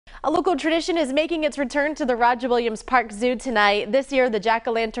A local tradition is making its return to the Roger Williams Park Zoo tonight. This year, the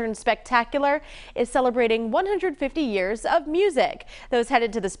Jack-o'-lantern Spectacular is celebrating 150 years of music. Those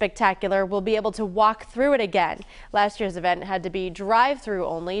headed to the Spectacular will be able to walk through it again. Last year's event had to be drive-through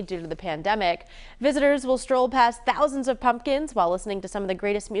only due to the pandemic. Visitors will stroll past thousands of pumpkins while listening to some of the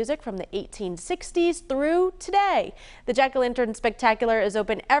greatest music from the 1860s through today. The Jack-o'-lantern Spectacular is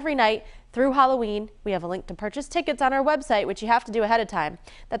open every night through Halloween. We have a link to purchase tickets on our website, which you have to do ahead of time.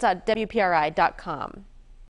 That's on WPRI.com.